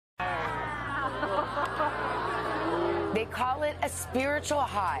They call it a spiritual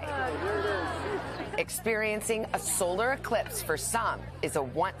high. Experiencing a solar eclipse for some is a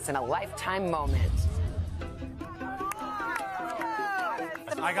once-in-a-lifetime moment.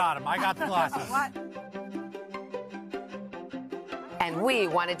 I got him. I got the glasses. And we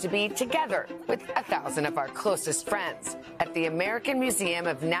wanted to be together with 1,000 of our closest friends at the American Museum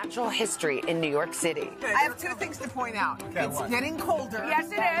of Natural History in New York City. I have two things to point out. Okay, it's what? getting colder.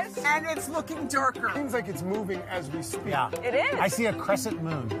 Yes, it is. And it's looking darker. Seems like it's moving as we speak. Yeah. It is. I see a crescent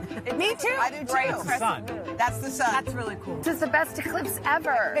moon. Me too. I do too. Bright The sun. That's the sun. That's really cool. This is the best eclipse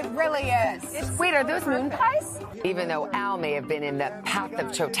ever. It really is. Wait, are those moon pies? Even though Al may have been in the path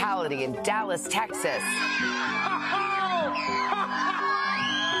of totality in Dallas, Texas,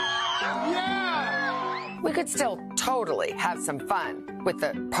 we could still totally have some fun with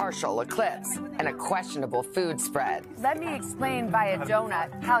the partial eclipse and a questionable food spread. Let me explain via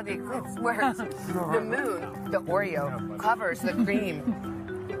donut how the eclipse works. The moon, the Oreo, covers the cream.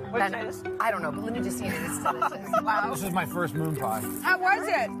 And I don't know, but let me just eat it. It's delicious. Wow. This is my first moon pie. How was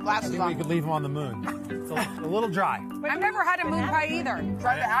it? I think we could leave him on the moon. It's a little dry. I've never had a moon pie either.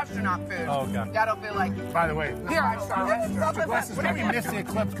 Try the astronaut food. Oh, okay. That'll feel like. By the way, Here, I try. we missed the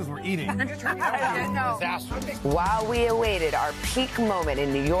eclipse because we're eating. While we awaited our peak moment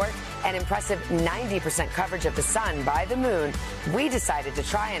in New York, an impressive 90% coverage of the sun by the moon, we decided to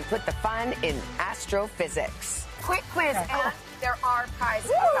try and put the fun in astrophysics. Quick quiz, and there are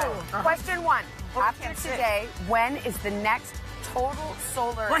prizes. Question 1. After today, when is the next total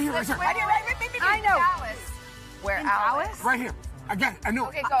solar eclipse? I know. Dallas. Where Al is? Right here. Again, I know.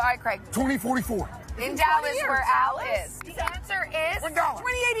 Okay, go. All right, Craig. 2044. In Dallas, where Al is. The answer is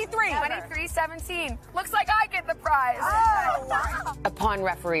 2083. 2317. Looks like I get the prize. Oh, wow. Upon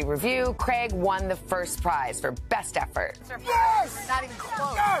referee review, Craig won the first prize for best effort. Yes! Not even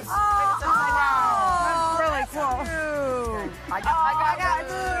close. Yes! That's really cool. I got it.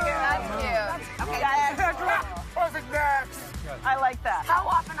 That's cute. Perfect match. I like that. How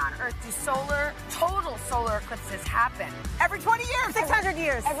often on Earth do total solar eclipses happen? Every 20 years. 600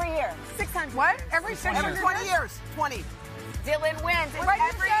 years. Every year. 600. What? Every 600 Every 20 years. 20. Dylan wins. What did you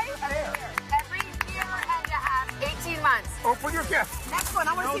Every say? year and a half. 18 months. Open your gift. Next one.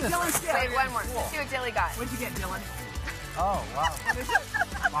 I want to see Dylan's gift. Wait, one more. Let's see what Dilly got. What'd you get, Dylan? Oh, wow.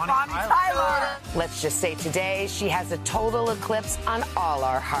 Bonnie Tyler. Let's just say today she has a total eclipse on all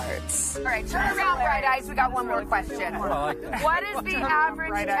our hearts. All right, turn around, Bright Eyes. We got one more question. What is the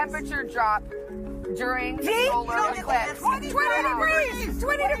average temperature drop during the solar eclipse? 20 degrees.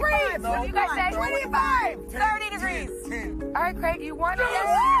 20 degrees. What do you guys say? 25. 30 degrees. All right, Craig, you won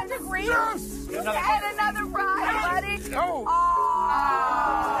it. Degrees. And another prize, buddy. No.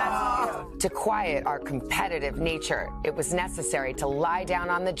 To quiet our competitive nature, it was necessary to lie down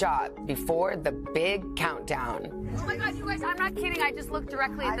on the job before the big countdown. Oh my God, you guys, I'm not kidding. I just looked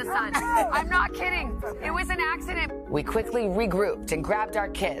directly at the sun. I'm not kidding. It was an accident. We quickly regrouped and grabbed our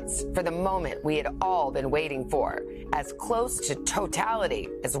kids for the moment we had all been waiting for, as close to totality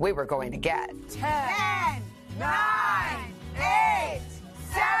as we were going to get. 10, 9, 8,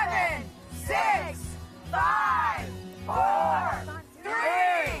 7, 6, 5, 4, 3,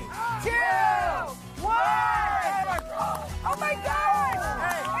 2, 1. Oh my God!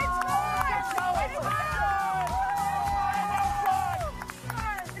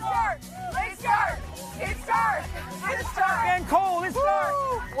 It's dark! And cold. It's dark.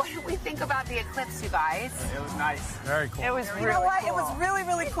 What did we think about the eclipse, you guys? It was nice. Very cool. It was You know what? It was really,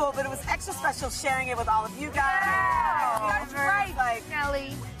 really cool, but it was extra special sharing it with all of you guys. That's right,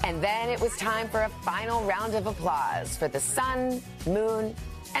 Nelly. And then it was time for a final round of applause for the sun, moon,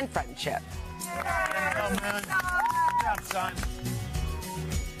 and friendship. Good job, son.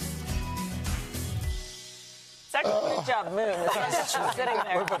 Good job, Moon. Sitting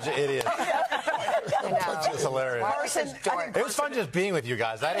there. We're a bunch of idiots. It's just hilarious. It was fun just being with you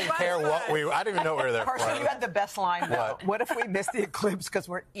guys. I didn't care what I didn't even know we were there for. Carson, you had the best line, though. What? What if we missed the eclipse because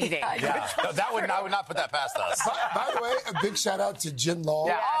we're eating? Yeah, no, I would not put that past us. By the way, a big shout out to Jin Law,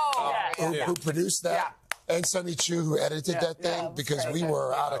 who produced that. And Sunny Chu, who edited that thing, because we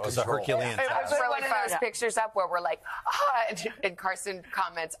were out of It was a control. Herculean I task. put one of those pictures up where we're like, and Carson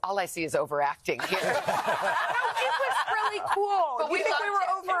comments, all I see is overacting here. It was really cool. But we think loved we were it.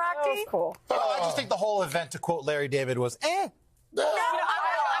 overacting? It was cool. I just think the whole event, to quote Larry David, was No,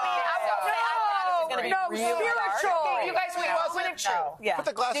 spiritual. You guys, wasn't true. Yeah. put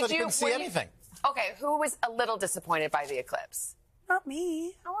the glass Did on, you you- couldn't see were you- anything. Okay, who was a little disappointed by the eclipse? Not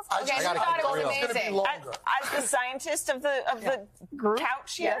me. Okay, I who gotta thought keep it was it real. amazing? As the scientist of the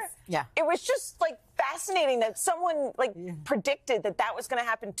couch here, Yeah. It was just like fascinating that someone predicted that was going to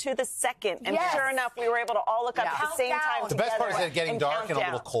happen to the second, and sure enough, we were able to all look up at the same time. The best part is it getting dark and a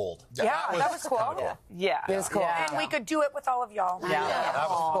little cold. That was cool. Yeah, it was cool. And we could do it with all of y'all. Yeah, that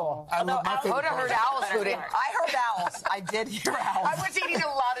was cool. I love my favorite Hoda heard owls hooting. I heard owls. I did hear owls. I was eating a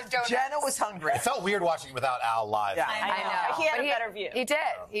lot of donuts. Jenna was hungry. It felt weird watching it without Al live. Yeah, I know. He had a better view. He did.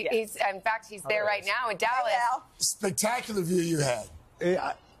 He's in fact, he's there right now in Dallas. Spectacular view you had.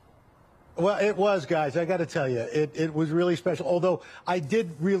 Well, it was, guys. I got to tell you, it was really special. Although I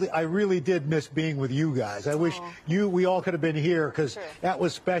really did miss being with you guys. I wish we all could have been here because that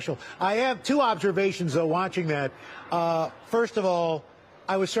was special. I have two observations though watching that. First of all,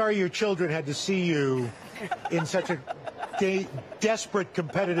 I was sorry your children had to see you in such a desperate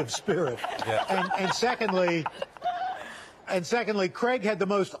competitive spirit. Yeah. And secondly, Craig had the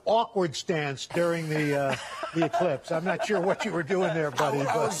most awkward stance during the eclipse. I'm not sure what you were doing there, buddy.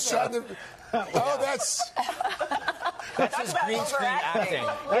 I was trying to. Oh, that's just green screen acting.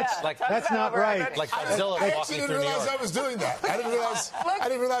 That's not right. Like Godzilla I walking actually through didn't New realize York. I was doing that. I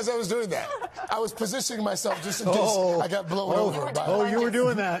didn't realize I was doing that. I was positioning myself just in case I got blown over. You were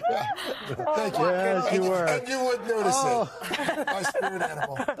doing that. Thank you. Yes, you were. And you would notice it. My spirit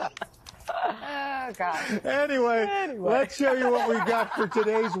animal. Oh, God. Anyway, let's show you what we got for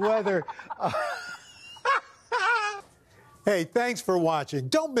today's weather. Hey, thanks for watching.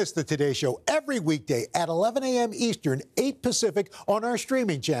 Don't miss the Today Show every weekday at 11 a.m. Eastern, 8 Pacific on our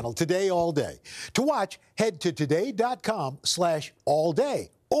streaming channel, Today All Day. To watch, head to today.com/allday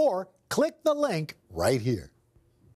or click the link right here.